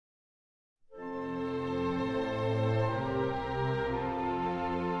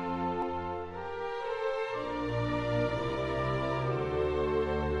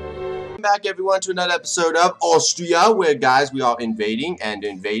Back everyone to another episode of Austria, where guys we are invading and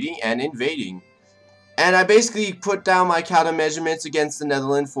invading and invading. And I basically put down my countermeasurements against the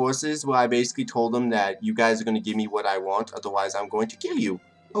Netherlands forces, where I basically told them that you guys are going to give me what I want, otherwise I'm going to kill you.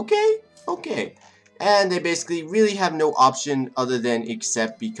 Okay? Okay. And they basically really have no option other than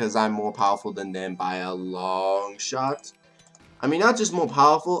accept because I'm more powerful than them by a long shot. I mean, not just more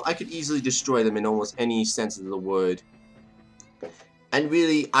powerful, I could easily destroy them in almost any sense of the word. And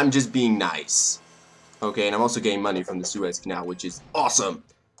really, I'm just being nice. Okay, and I'm also getting money from the Suez Canal, which is awesome.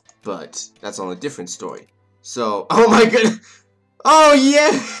 But that's on a different story. So, oh my goodness. Oh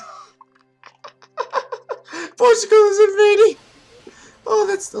yeah! Portugal is invading! Oh,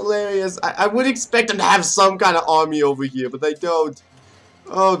 that's hilarious. I would expect them to have some kind of army over here, but they don't.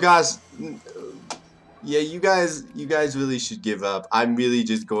 Oh gosh. Yeah, you guys really should give up. I'm really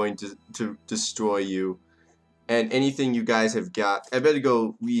just going to destroy you. And anything you guys have got, I better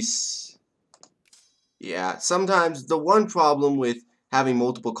go Yeah, sometimes the one problem with having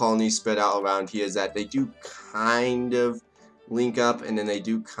multiple colonies spread out around here is that they do kind of link up, and then they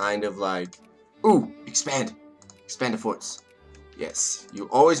do kind of like, ooh, expand the forts. Yes, you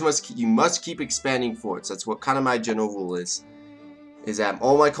must keep expanding forts. That's what kind of my general rule is that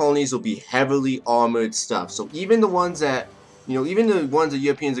all my colonies will be heavily armored stuff. So even the ones that, you know, even the ones that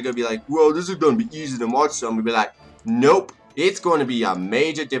Europeans are going to be like, whoa, this is going to be easy to march, so I'm going to be like, nope, it's going to be a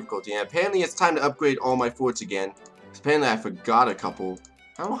major difficulty. And apparently it's time to upgrade all my forts again. Apparently I forgot a couple.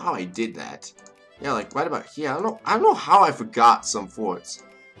 I don't know how I did that. Yeah, like right about here. I don't know how I forgot some forts.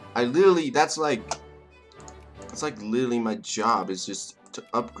 I literally, that's like literally my job is just to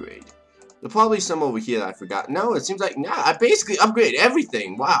upgrade. There's probably some over here that I forgot. No, it seems like, nah, I basically upgrade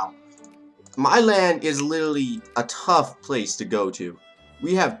everything. Wow. My land is literally a tough place to go to.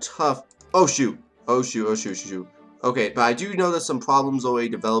 We have tough... Oh, shoot. Oh, shoot. Oh, shoot, shoot, shoot. Okay, but I do know there's some problems already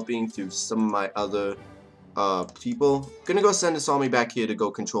developing through some of my other people. Gonna go send this army back here to go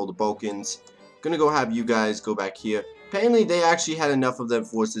control the Balkans. Gonna go have you guys go back here. Apparently, they actually had enough of their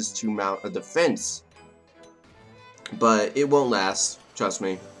forces to mount a defense. But it won't last. Trust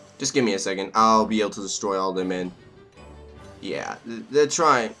me. Just give me a second. I'll be able to destroy all their men. Yeah, they're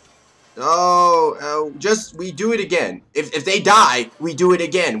trying... Oh, we do it again. If they die, we do it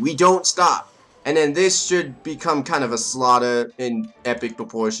again. We don't stop. And then this should become kind of a slaughter in epic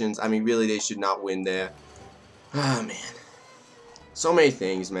proportions. I mean, really, they should not win there. Ah, man. So many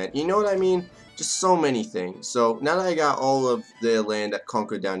things, man. You know what I mean? Just so many things. So, now that I got all of their land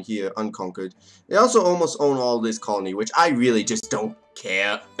conquered down here, unconquered, they also almost own all this colony, which I really just don't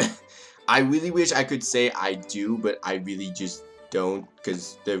care. I really wish I could say I do, but I really just don't,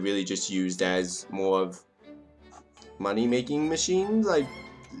 because they're really just used as more of money-making machines. Like,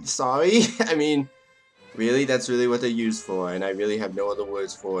 sorry. I mean, really, that's really what they're used for, and I really have no other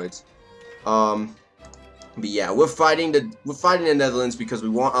words for it. But yeah, we're fighting the Netherlands because we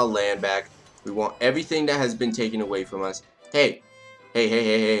want our land back. We want everything that has been taken away from us. Hey,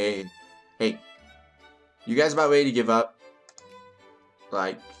 hey. You guys about ready to give up?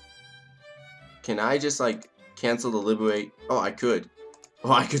 Like, can I just like cancel the liberate? Oh, I could.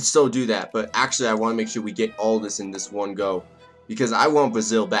 Oh, I could still do that. But actually, I want to make sure we get all this in this one go. Because I want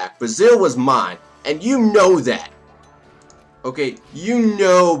Brazil back. Brazil was mine. And you know that. Okay, you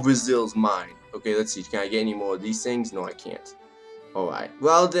know Brazil's mine. Okay, let's see. Can I get any more of these things? No, I can't. Alright.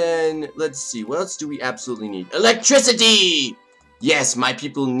 Well then, let's see. What else do we absolutely need? Electricity! Yes, my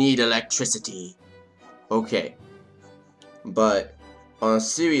people need electricity. Okay. But, on a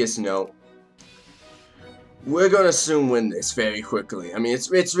serious note, we're gonna soon win this very quickly. I mean, it's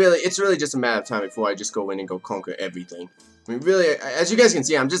really just a matter of time before I just go in and go conquer everything. I mean, really, as you guys can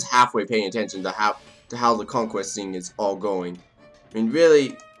see, I'm just halfway paying attention to how the conquest thing is all going. I mean,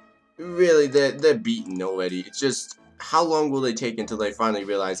 really, they're beaten already. It's just, how long will they take until they finally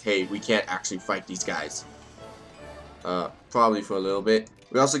realize, hey, we can't actually fight these guys? Probably for a little bit.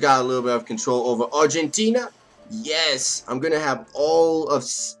 We also got a little bit of control over Argentina. Yes, I'm gonna have all of...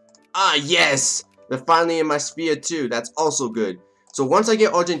 Ah, yes! They're finally in my sphere too. That's also good. So once I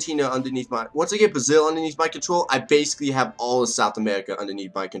get Argentina underneath once I get Brazil underneath my control, I basically have all of South America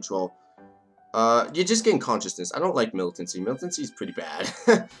underneath my control. You're just getting consciousness. I don't like militancy. Militancy is pretty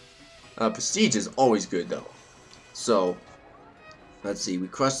bad. Prestige is always good though. So, let's see. We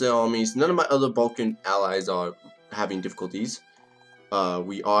crushed their armies. None of my other Balkan allies are having difficulties.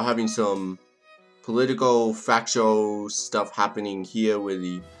 We are having some political, factual stuff happening here where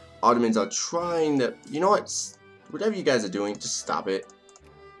the Ottomans are trying to... You know what? Whatever you guys are doing, just stop it.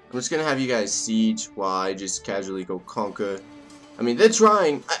 I'm just gonna have you guys siege while I just casually go conquer. I mean, they're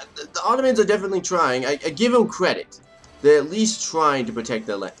trying. The Ottomans are definitely trying. I give them credit. they're at least trying to protect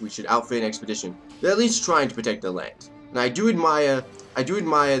their land. We should outfit an expedition. They're at least trying to protect their land. And I do admire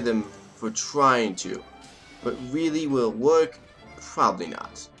them for trying to. But really, will it work? Probably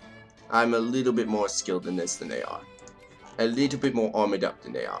not. I'm a little bit more skilled in this than they are. A little bit more armored up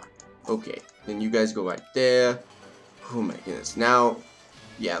than they are. Okay, then you guys go right there. Oh my goodness. Now,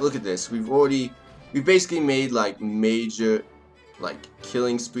 yeah, look at this. We've basically made like major like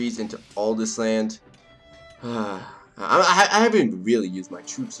killing sprees into all this land. I haven't really used my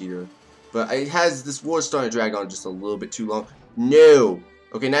troops here, but this war is starting to drag on just a little bit too long. No.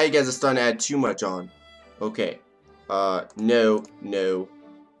 Okay, now you guys are starting to add too much on. Okay. No.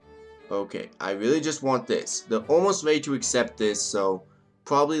 Okay, I really just want this. They're almost ready to accept this, so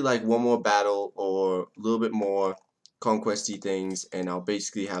probably like one more battle or a little bit more conquesty things, and I'll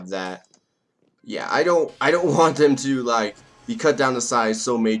basically have that. Yeah, I don't want them to like be cut down to size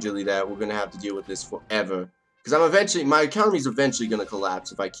so majorly that we're gonna have to deal with this forever. Because my economy's eventually gonna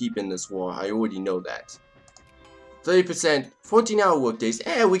collapse if I keep in this war. I already know that. 30%, 14-hour workdays.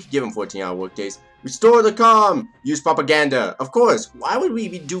 We could give them 14-hour workdays. Restore the calm. Use propaganda. Of course. Why would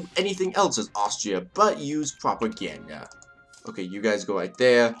we do anything else as Austria but use propaganda? Okay, you guys go right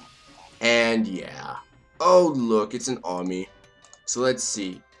there. And yeah. Oh, look, it's an army. So let's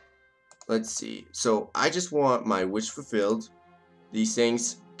see. So I just want my wish fulfilled. These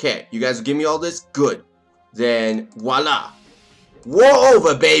things. Okay, you guys will give me all this? Good. Then, voila. War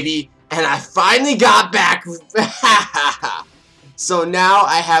over, baby. And I finally got back. So now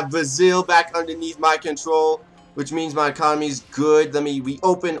I have Brazil back underneath my control, which means my economy is good. Let me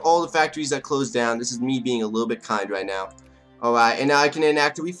reopen all the factories that closed down. This is me being a little bit kind right now. Alright, and now I can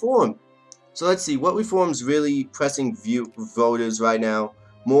enact a reform. So let's see, what reforms really pressing voters right now?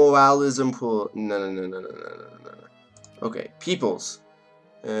 Moralism for... No. Okay, peoples.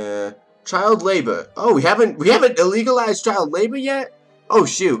 Child labor. Oh, we haven't illegalized child labor yet? Oh,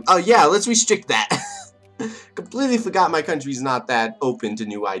 shoot. Oh, yeah, let's restrict that. Completely forgot my country's not that open to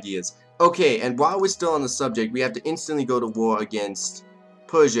new ideas. Okay, and while we're still on the subject, we have to instantly go to war against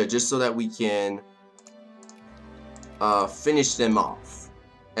Persia just so that we can finish them off,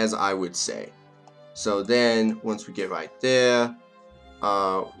 as I would say. So then, once we get right there,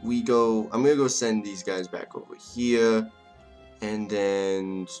 I'm gonna go send these guys back over here. And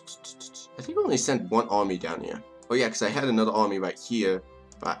then, I think I only sent one army down here. Oh yeah, because I had another army right here,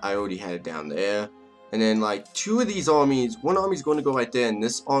 but I already had it down there. And then like two of these armies, one army's going to go right there, and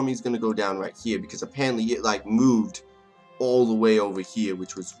this army's going to go down right here, because apparently it like moved all the way over here,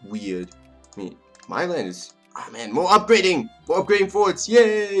 which was weird. I mean, my land is, oh man, more upgrading forts,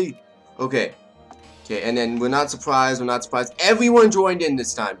 yay! Okay, and then we're not surprised, everyone joined in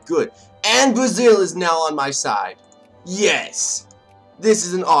this time, good. And Brazil is now on my side. Yes! This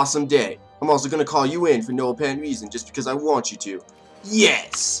is an awesome day. I'm also going to call you in for no apparent reason, just because I want you to.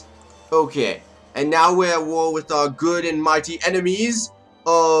 Yes! Okay, and now we're at war with our good and mighty enemies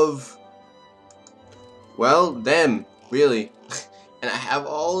of... well, them, really. And I have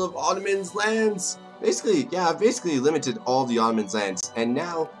all of Ottoman's lands. Basically, yeah, I've basically limited all the Ottoman's lands. And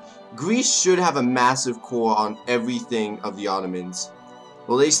now, Greece should have a massive core on everything of the Ottomans.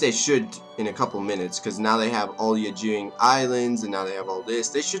 Well, at least they should in a couple minutes, because now they have all the Aegean islands, and now they have all this.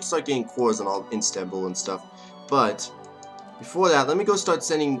 They should start getting cores on all Istanbul and stuff. But before that, let me go start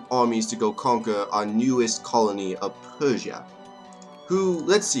sending armies to go conquer our newest colony of Persia. Who,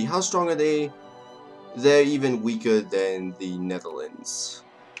 let's see, how strong are they? They're even weaker than the Netherlands.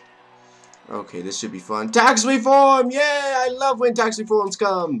 Okay, this should be fun. Tax reform! Yeah, I love when tax reforms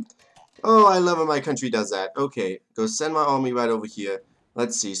come. Oh, I love when my country does that. Okay, go send my army right over here.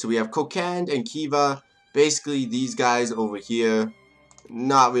 Let's see, so we have Kokand and Khiva. Basically, these guys over here,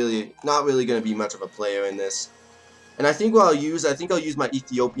 not really going to be much of a player in this. And I think what I'll use, I'll use my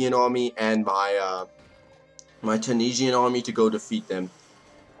Ethiopian army and my my Tunisian army to go defeat them.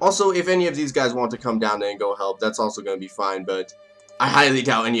 Also, if any of these guys want to come down there and go help, that's also going to be fine, but I highly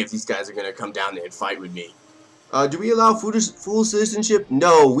doubt any of these guys are going to come down there and fight with me. Do we allow full citizenship?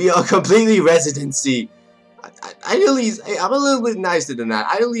 No, we are completely residency. I'm a little bit nicer than that.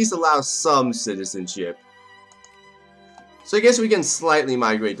 I'd at least allow some citizenship. So I guess we can slightly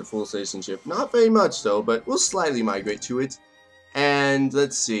migrate to full citizenship. Not very much though, but we'll slightly migrate to it. And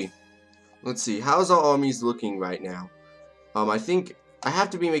let's see. How's our armies looking right now? I think I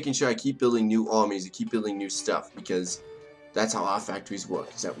have to be making sure I keep building new armies and keep building new stuff, because that's how our factories work,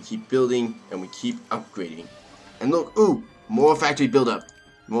 is that we keep building and we keep upgrading. And look, ooh, more factory buildup.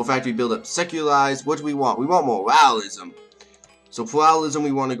 More factory buildup. Secularize. What do we want? We want moralism. So pluralism,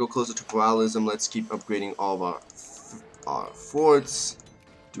 we want to go closer to pluralism. Let's keep upgrading all of our forts.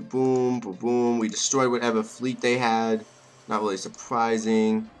 Boom, boom, boom. We destroyed whatever fleet they had. Not really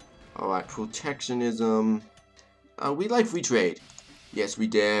surprising. Alright, protectionism. We like free trade. Yes, we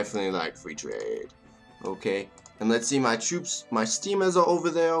definitely like free trade. Okay. And let's see, my troops, my steamers are over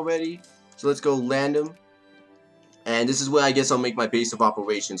there already. So let's go land them. And this is where I guess I'll make my base of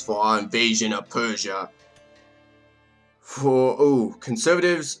operations for our invasion of Persia. For,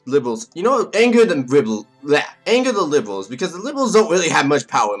 conservatives, liberals. You know, anger the liberals, because the liberals don't really have much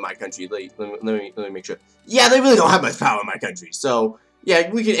power in my country. Let me make sure. Yeah, they really don't have much power in my country. So, yeah,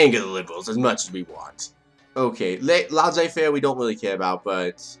 we can anger the liberals as much as we want. Okay, laissez-faire we don't really care about,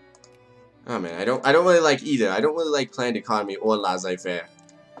 but... Oh man, I don't really like either. I don't really like planned economy or laissez-faire.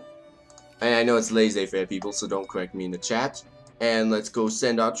 And I know it's laissez-faire, people, so don't correct me in the chat. And let's go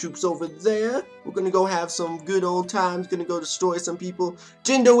send our troops over there. We're gonna go have some good old times. Gonna go destroy some people.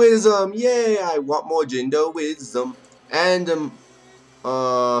 Jingoism! Yay! I want more Jingoism. And,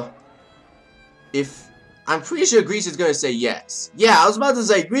 if... I'm pretty sure Greece is gonna say yes. Yeah, I was about to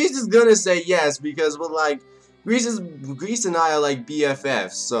say, Greece is gonna say yes, because we're like... Greece and I are like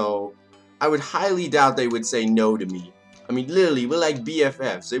BFFs, so... I would highly doubt they would say no to me. I mean, literally, we're like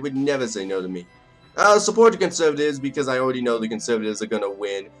BFFs. They would never say no to me. Support the conservatives because I already know the conservatives are gonna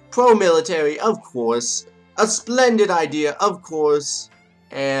win. Pro-military, of course. A splendid idea, of course.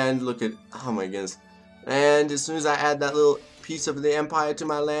 And look at, oh my goodness. And as soon as I add that little piece of the empire to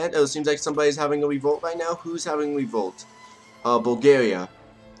my land, it seems like somebody's having a revolt right now. Who's having a revolt? Bulgaria.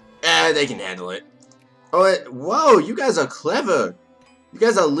 They can handle it. Oh, whoa, you guys are clever. You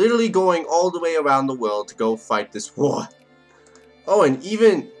guys are literally going all the way around the world to go fight this war. Oh, and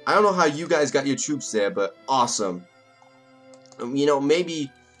even, I don't know how you guys got your troops there, but awesome. You know, maybe,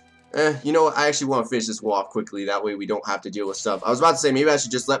 you know what, I actually want to finish this war off quickly, that way we don't have to deal with stuff. I was about to say, maybe I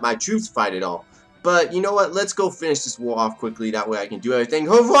should just let my troops fight it all. But, you know what, let's go finish this war off quickly, that way I can do everything.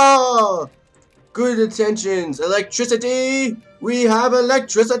 Hurrah! Good intentions. Electricity! We have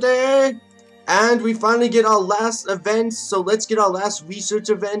electricity! And we finally get our last event, so let's get our last research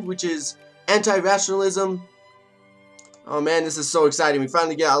event, which is anti-rationalism. Oh man, this is so exciting. We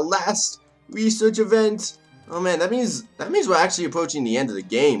finally get our last research event. Oh man, that means we're actually approaching the end of the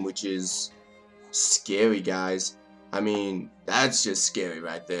game, which is scary, guys. I mean, that's just scary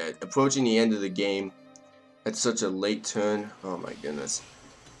right there. Approaching the end of the game at such a late turn. Oh my goodness.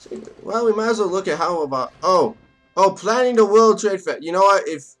 Well, we might as well look at how about planning the World Trade Fair. You know what?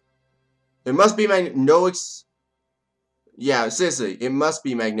 If it must be yeah, seriously, it must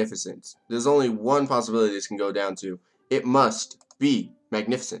be magnificent. There's only one possibility this can go down to. It must be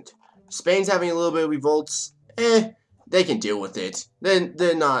magnificent. Spain's having a little bit of revolts. They can deal with it.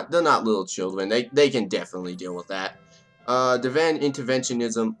 They're not little children. They can definitely deal with that. Divan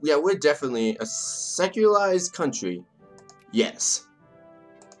interventionism. Yeah, we're definitely a secularized country. Yes.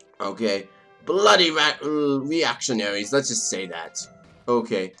 Okay. Bloody reactionaries. Let's just say that.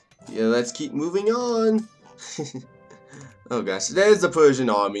 Okay. Yeah, let's keep moving on. Oh gosh, there's the Persian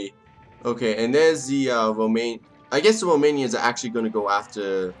army. Okay, and there's the I guess the Romanians are actually going to go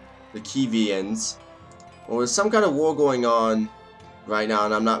after the Kievians. Or there's some kind of war going on right now,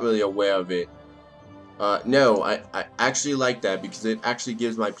 and I'm not really aware of it. No, I actually like that because it actually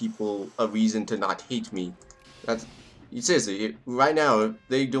gives my people a reason to not hate me. That's seriously, right now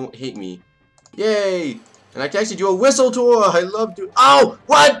they don't hate me. Yay! And I can actually do a whistle tour. I love doing. Oh,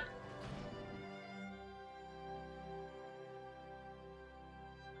 what?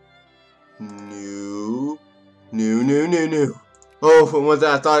 No. Oh, from what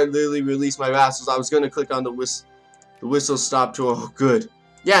that, I thought it literally released my vassals. I was gonna click on the whistle stop tour. Oh, good.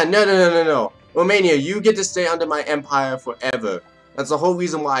 Yeah, no. Romania, you get to stay under my empire forever. That's the whole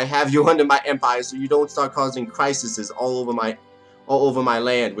reason why I have you under my empire, so you don't start causing crises all over my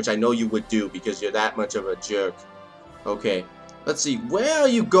land, which I know you would do because you're that much of a jerk. Okay, let's see. Where are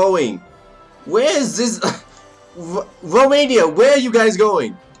you going? Where is this? Romania, where are you guys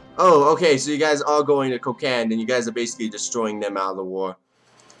going? Oh, okay, so you guys are going to Kokand, and you guys are basically destroying them out of the war.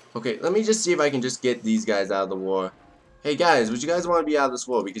 Okay, let me just see if I can just get these guys out of the war. Hey guys, would you guys want to be out of this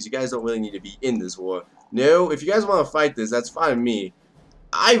war? Because you guys don't really need to be in this war. No, if you guys want to fight this, that's fine with me.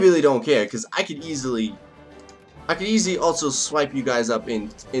 I really don't care, because I could easily also swipe you guys up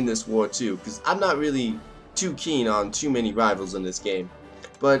in this war too, because I'm not really too keen on too many rivals in this game.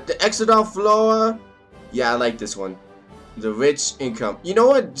 But the Exodar Flora, yeah, I like this one. The rich income. You know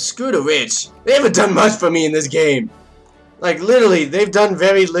what? Screw the rich. They haven't done much for me in this game. Like, literally, they've done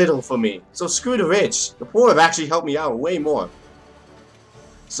very little for me. So screw the rich. The poor have actually helped me out way more.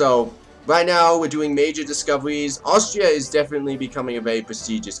 So, Right now, we're doing major discoveries. Austria is definitely becoming a very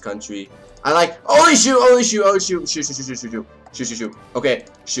prestigious country. I like. Holy shoot! Holy shoot! Holy shoot! Shoot! Shoot! Shoot! Shoot! Shoot! Shoot! Shoot! Shoot! Okay.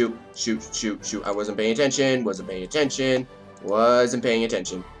 Shoot! Shoot! Shoot! Shoot! I wasn't paying attention. Wasn't paying attention. Wasn't paying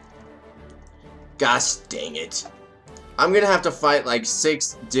attention. Gosh dang it! I'm gonna have to fight like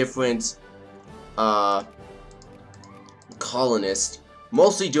 6 different colonists,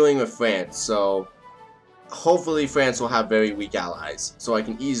 mostly dealing with France. So hopefully France will have very weak allies, so I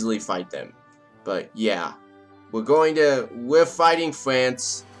can easily fight them. But yeah, we're fighting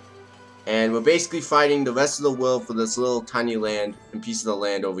France, and we're basically fighting the rest of the world for this little tiny land and piece of the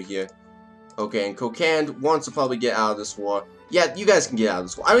land over here. Okay, and Kokand wants to probably get out of this war. Yeah, you guys can get out of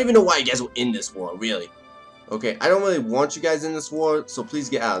this war. I don't even know why you guys were in this war, really. Okay, I don't really want you guys in this war, so please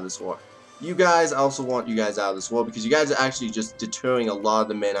get out of this war. You guys, I also want you guys out of this war, because you guys are actually just deterring a lot of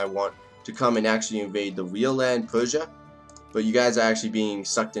the men I want to come and actually invade the real land, Persia. But you guys are actually being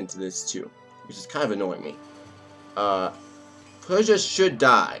sucked into this too, which is kind of annoying me. Persia should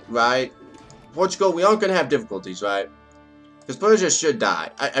die, right? Portugal, we aren't going to have difficulties, right? Because Persia should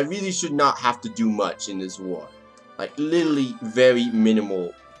die. I really should not have to do much in this war. Like, literally very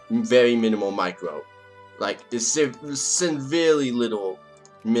minimal micro. Like, severely little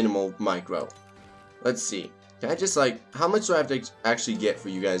minimal micro. Let's see. Can I just, like, how much do I have to actually get for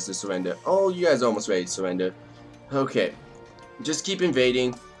you guys to surrender? Oh, you guys are almost ready to surrender. Okay. Just keep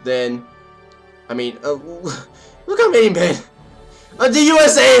invading. Then, I mean, look how many men. The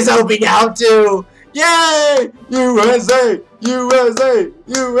USA is helping out too. Yay! USA! USA!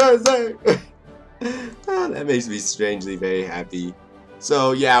 USA! Oh, that makes me strangely very happy.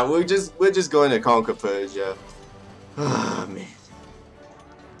 So yeah, we're just going to conquer Persia. Oh man.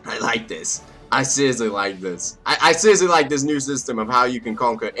 I like this. I seriously like this. I seriously like this new system of how you can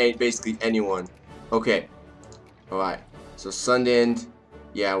conquer basically anyone. Okay. Alright. So Sundend.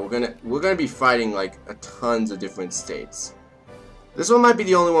 Yeah, we're gonna be fighting like tons of different states. This one might be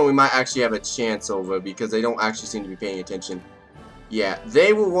the only one we might actually have a chance over, because they don't actually seem to be paying attention. Yeah,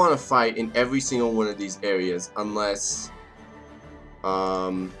 they will want to fight in every single one of these areas, unless we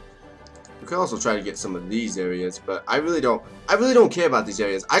could also try to get some of these areas, but I really don't care about these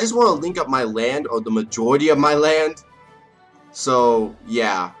areas. I just want to link up my land, or the majority of my land. So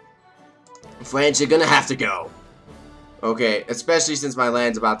yeah, France, you're gonna have to go. Okay, especially since my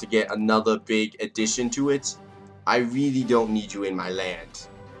land's about to get another big addition to it. I really don't need you in my land.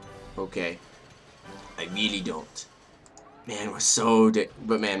 Okay, I really don't. Man, we're so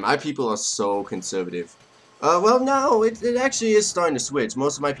but man, my people are so conservative. Well, no, it actually is starting to switch.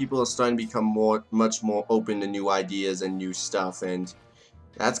 Most of my people are starting to become much more open to new ideas and new stuff, and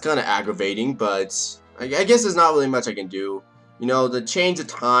that's kind of aggravating, but I guess there's not really much I can do. You know, the change of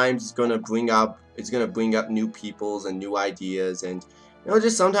times is gonna bring up new peoples and new ideas, and you know,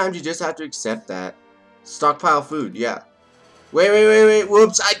 just sometimes you just have to accept that. Stockpile food, yeah. Wait,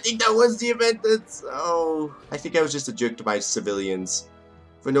 whoops, I think that was the event that's... Oh, I think I was just a jerk to my civilians.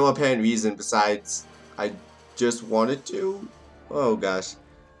 For no apparent reason besides I just wanted to. Oh gosh.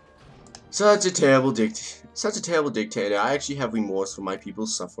 Such a terrible dictator. I actually have remorse for my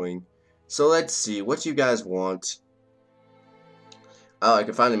people's suffering. So let's see, what you guys want? Oh, I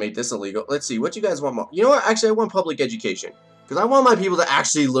can finally make this illegal. Let's see, what you guys want more? You know what, actually I want public education. Because I want my people to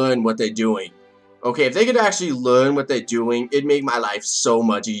actually learn what they're doing. Okay, if they could actually learn what they're doing, it'd make my life so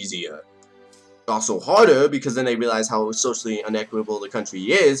much easier. Also harder, because then they realize how socially unequitable the country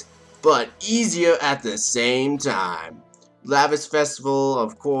is, but easier at the same time. Lavish Festival,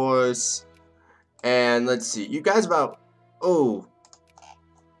 of course. And let's see, you guys about... Oh.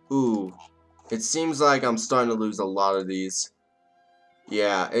 Ooh. It seems like I'm starting to lose a lot of these.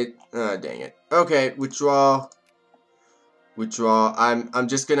 Yeah, dang it. Okay, withdraw. Withdraw. I'm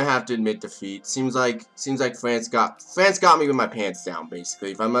just gonna have to admit defeat. Seems like France got me with my pants down,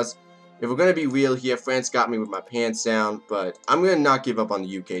 basically. If we're gonna be real here, France got me with my pants down, but I'm gonna not give up on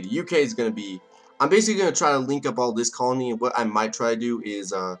the UK. The UK is gonna be... I'm basically gonna try to link up all this colony, and what I might try to do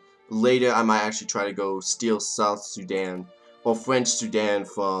is later I might actually try to go steal South Sudan or French Sudan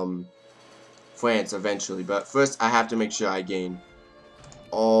from France eventually. But first I have to make sure I gain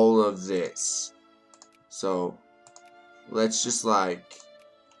all of this. So let's just like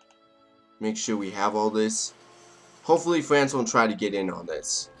make sure we have all this. Hopefully France won't try to get in on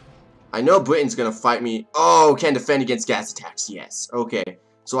this. I know Britain's gonna fight me. Oh, can defend against gas attacks. Yes. Okay.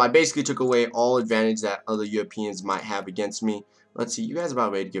 So I basically took away all advantage that other Europeans might have against me. Let's see. You guys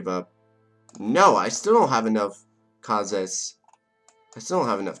about ready to give up? No, I still don't have enough causes. I still don't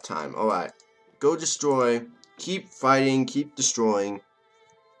have enough time. Alright. Go destroy. Keep fighting. Keep destroying.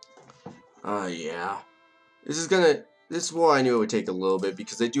 Yeah. This is this war I knew it would take a little bit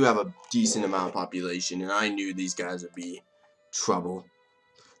because they do have a decent amount of population, and I knew these guys would be trouble.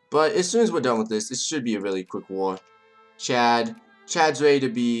 But as soon as we're done with this, this should be a really quick war. Chad's ready to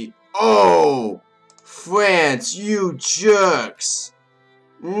be... Oh! France, you jerks!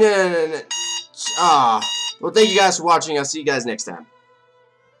 No. Ah. Well, thank you guys for watching. I'll see you guys next time.